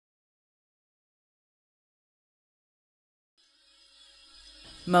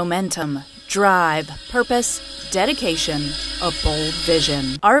Momentum, drive, purpose, dedication, a bold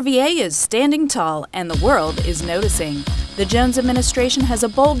vision. RVA is standing tall and the world is noticing. The Jones administration has a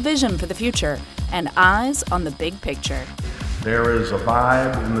bold vision for the future and eyes on the big picture. There is a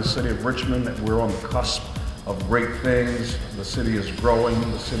vibe in the city of Richmond that we're on the cusp of great things. The city is growing,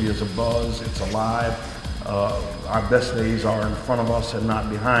 the city is abuzz, it's alive. Our best days are in front of us and not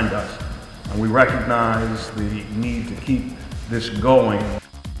behind us. And we recognize the need to keep this going.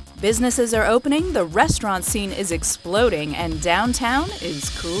 Businesses are opening, the restaurant scene is exploding, and downtown is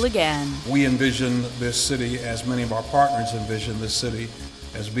cool again. We envision this city, as many of our partners envision this city,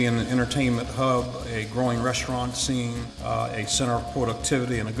 as being an entertainment hub, a growing restaurant scene, a center of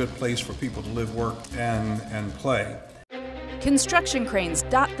productivity, and a good place for people to live, work, and play. Construction cranes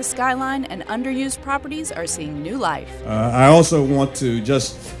dot the skyline and underused properties are seeing new life. I also want to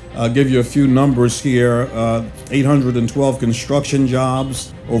just give you a few numbers here. 812 construction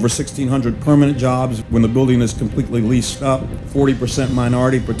jobs, over 1,600 permanent jobs when the building is completely leased up, 40%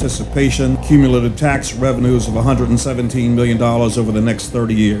 minority participation, cumulative tax revenues of $117 million over the next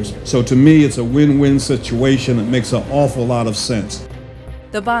 30 years. So to me, it's a win-win situation. It makes an awful lot of sense.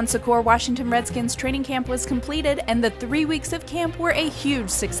 The Bon Secours Washington Redskins training camp was completed, and the 3 weeks of camp were a huge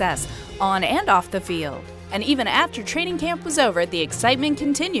success, on and off the field. And even after training camp was over, the excitement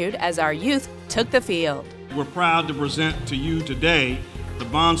continued as our youth took the field. We're proud to present to you today the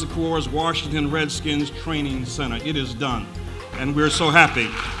Bon Secours Washington Redskins Training Center. It is done, and we're so happy.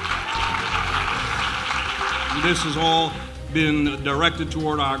 This has all been directed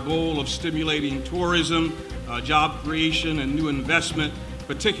toward our goal of stimulating tourism, job creation, and new investment,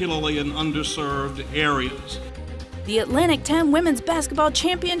 particularly in underserved areas. The Atlantic 10 Women's Basketball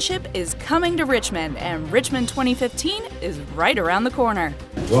Championship is coming to Richmond, and Richmond 2015 is right around the corner.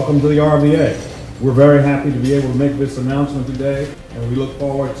 Welcome to the RVA. We're very happy to be able to make this announcement today, and we look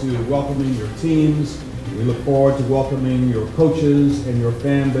forward to welcoming your teams. We look forward to welcoming your coaches and your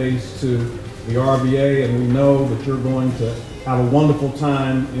fan base to the RVA, and we know that you're going to have a wonderful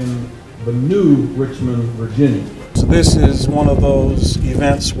time in the new Richmond, Virginia. So this is one of those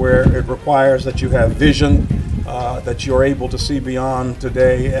events where it requires that you have vision, that you're able to see beyond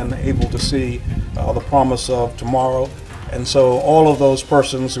today and able to see the promise of tomorrow. And so all of those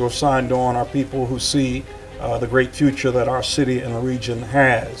persons who have signed on are people who see the great future that our city and the region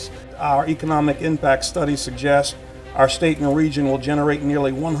has. Our economic impact study suggests our state and region will generate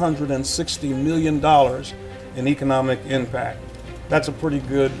nearly $160 million in economic impact. That's a pretty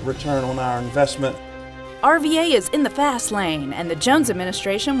good return on our investment. RVA is in the fast lane, and the Jones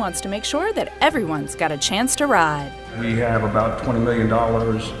administration wants to make sure that everyone's got a chance to ride. We have about $20 million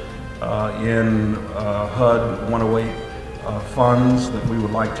in HUD 108 funds that we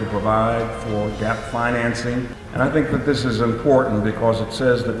would like to provide for gap financing. And I think that this is important because it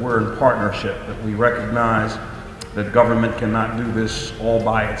says that we're in partnership, that we recognize that government cannot do this all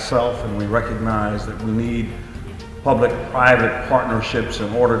by itself, and we recognize that we need public-private partnerships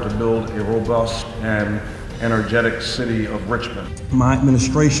in order to build a robust and energetic city of Richmond. My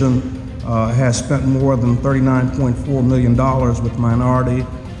administration has spent more than $39.4 million with minority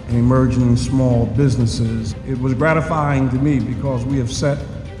and emerging small businesses. It was gratifying to me because we have set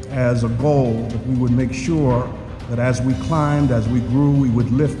as a goal that we would make sure that as we climbed, as we grew, we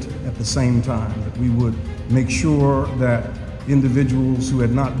would lift at the same time, that we would make sure that individuals who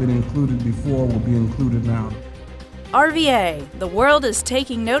had not been included before will be included now. RVA, the world is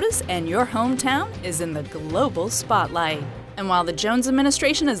taking notice and your hometown is in the global spotlight. And while the Jones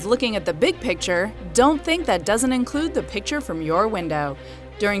administration is looking at the big picture, don't think that doesn't include the picture from your window.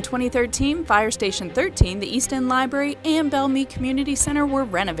 During 2013, Fire Station 13, the East End Library, and Bellmead Community Center were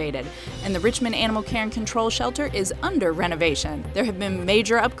renovated, and the Richmond Animal Care and Control Shelter is under renovation. There have been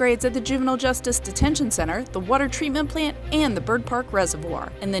major upgrades at the Juvenile Justice Detention Center, the Water Treatment Plant, and the Bird Park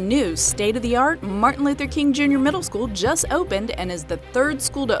Reservoir. And the new state-of-the-art Martin Luther King Jr. Middle School just opened and is the third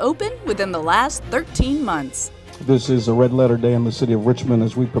school to open within the last 13 months. This is a red letter day in the city of Richmond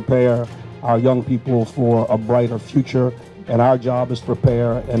as we prepare our young people for a brighter future. And our job is to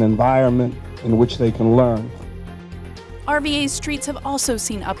prepare an environment in which they can learn. RVA's streets have also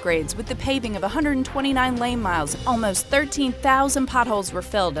seen upgrades with the paving of 129 lane miles. Almost 13,000 potholes were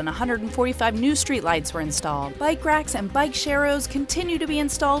filled and 145 new streetlights were installed. Bike racks and bike sharrows continue to be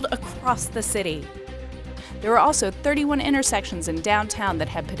installed across the city. There were also 31 intersections in downtown that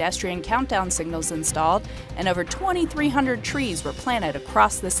had pedestrian countdown signals installed, and over 2,300 trees were planted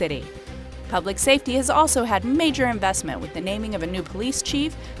across the city. Public safety has also had major investment with the naming of a new police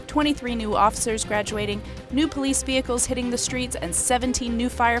chief, 23 new officers graduating, new police vehicles hitting the streets, and 17 new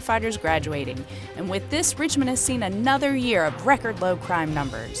firefighters graduating. And with this, Richmond has seen another year of record low crime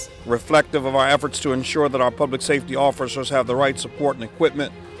numbers. Reflective of our efforts to ensure that our public safety officers have the right support and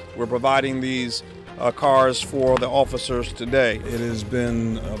equipment, we're providing these cars for the officers today. It has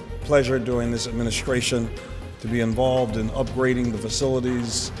been a pleasure during this administration to be involved in upgrading the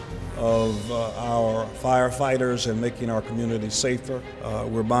facilities of our firefighters and making our community safer.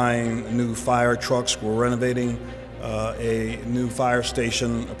 We're buying new fire trucks. We're renovating a new fire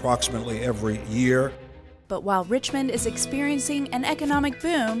station approximately every year. But while Richmond is experiencing an economic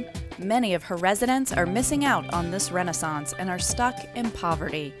boom, many of her residents are missing out on this renaissance and are stuck in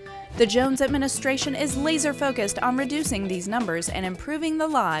poverty. The Jones administration is laser-focused on reducing these numbers and improving the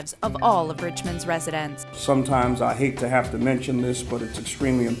lives of all of Richmond's residents. Sometimes I hate to have to mention this, but it's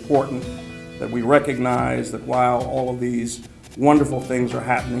extremely important that we recognize that while all of these wonderful things are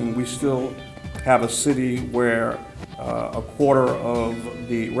happening, we still have a city where a quarter of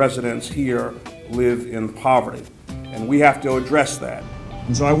the residents here live in poverty, and we have to address that.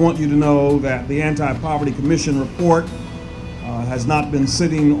 And so I want you to know that the Anti-Poverty Commission report has not been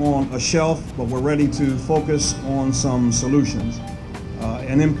sitting on a shelf, but we're ready to focus on some solutions.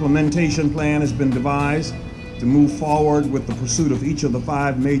 An implementation plan has been devised to move forward with the pursuit of each of the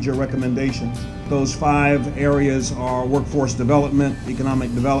 5 major recommendations. Those 5 areas are workforce development,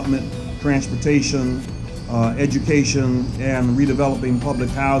 economic development, transportation, education, and redeveloping public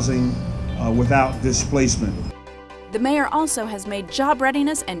housing without displacement. The mayor also has made job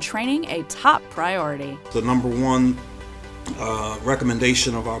readiness and training a top priority. The number one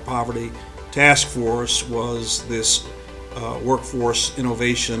recommendation of our poverty task force was this workforce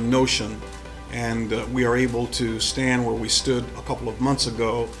innovation notion, and we are able to stand where we stood a couple of months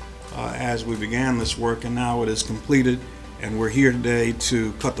ago as we began this work, and now it is completed, and we're here today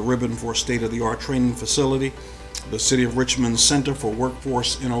to cut the ribbon for a state-of-the-art training facility, the City of Richmond Center for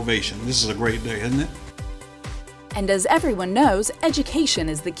Workforce Innovation. This is a great day, isn't it? And as everyone knows, education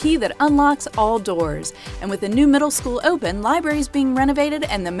is the key that unlocks all doors. And with the new middle school open, libraries being renovated,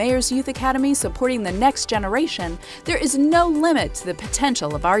 and the Mayor's Youth Academy supporting the next generation, there is no limit to the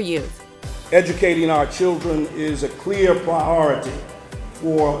potential of our youth. Educating our children is a clear priority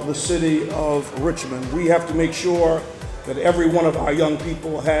for the City of Richmond. We have to make sure that every one of our young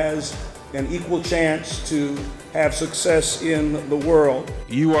people has an equal chance to have success in the world.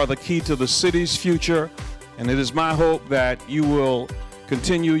 You are the key to the city's future. And it is my hope that you will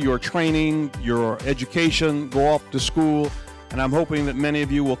continue your training, your education, go off to school, and I'm hoping that many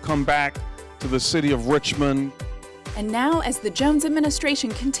of you will come back to the City of Richmond. And now, as the Jones administration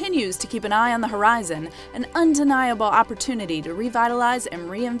continues to keep an eye on the horizon, an undeniable opportunity to revitalize and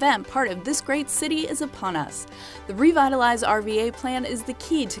reinvent part of this great city is upon us. The Revitalize RVA plan is the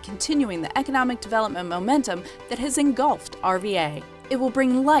key to continuing the economic development momentum that has engulfed RVA. It will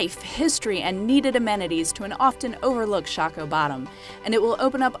bring life, history, and needed amenities to an often overlooked Shockoe Bottom, and it will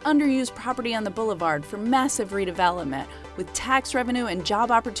open up underused property on the boulevard for massive redevelopment, with tax revenue and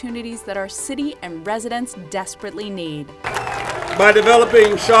job opportunities that our city and residents desperately need. By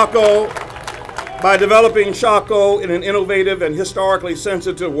developing Shockoe in an innovative and historically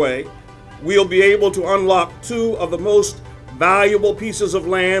sensitive way, we'll be able to unlock 2 of the most valuable pieces of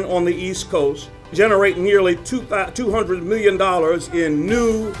land on the East Coast, generate nearly $200 million in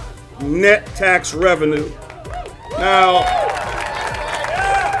new net tax revenue. Now,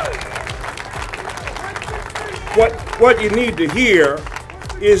 what you need to hear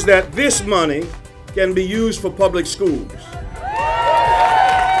is that this money can be used for public schools.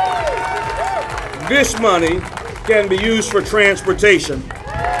 This money can be used for transportation.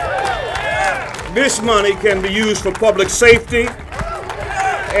 This money can be used for public safety.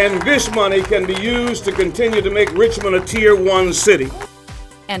 And this money can be used to continue to make Richmond a Tier 1 city.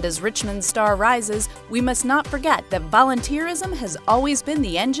 And as Richmond's star rises, we must not forget that volunteerism has always been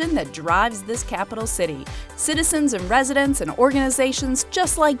the engine that drives this capital city. Citizens and residents and organizations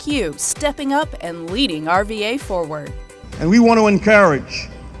just like you stepping up and leading RVA forward. And we want to encourage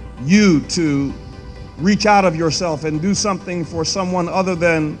you to reach out of yourself and do something for someone other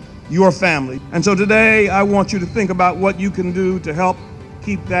than your family. And so today I want you to think about what you can do to help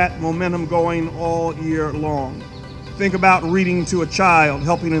keep that momentum going all year long. Think about reading to a child,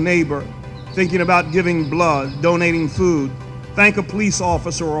 helping a neighbor, thinking about giving blood, donating food, thank a police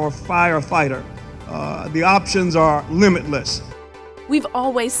officer or a firefighter. The options are limitless. We've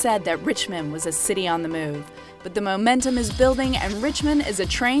always said that Richmond was a city on the move, but the momentum is building and Richmond is a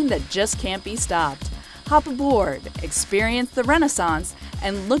train that just can't be stopped. Hop aboard, experience the Renaissance,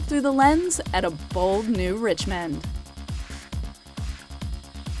 and look through the lens at a bold new Richmond.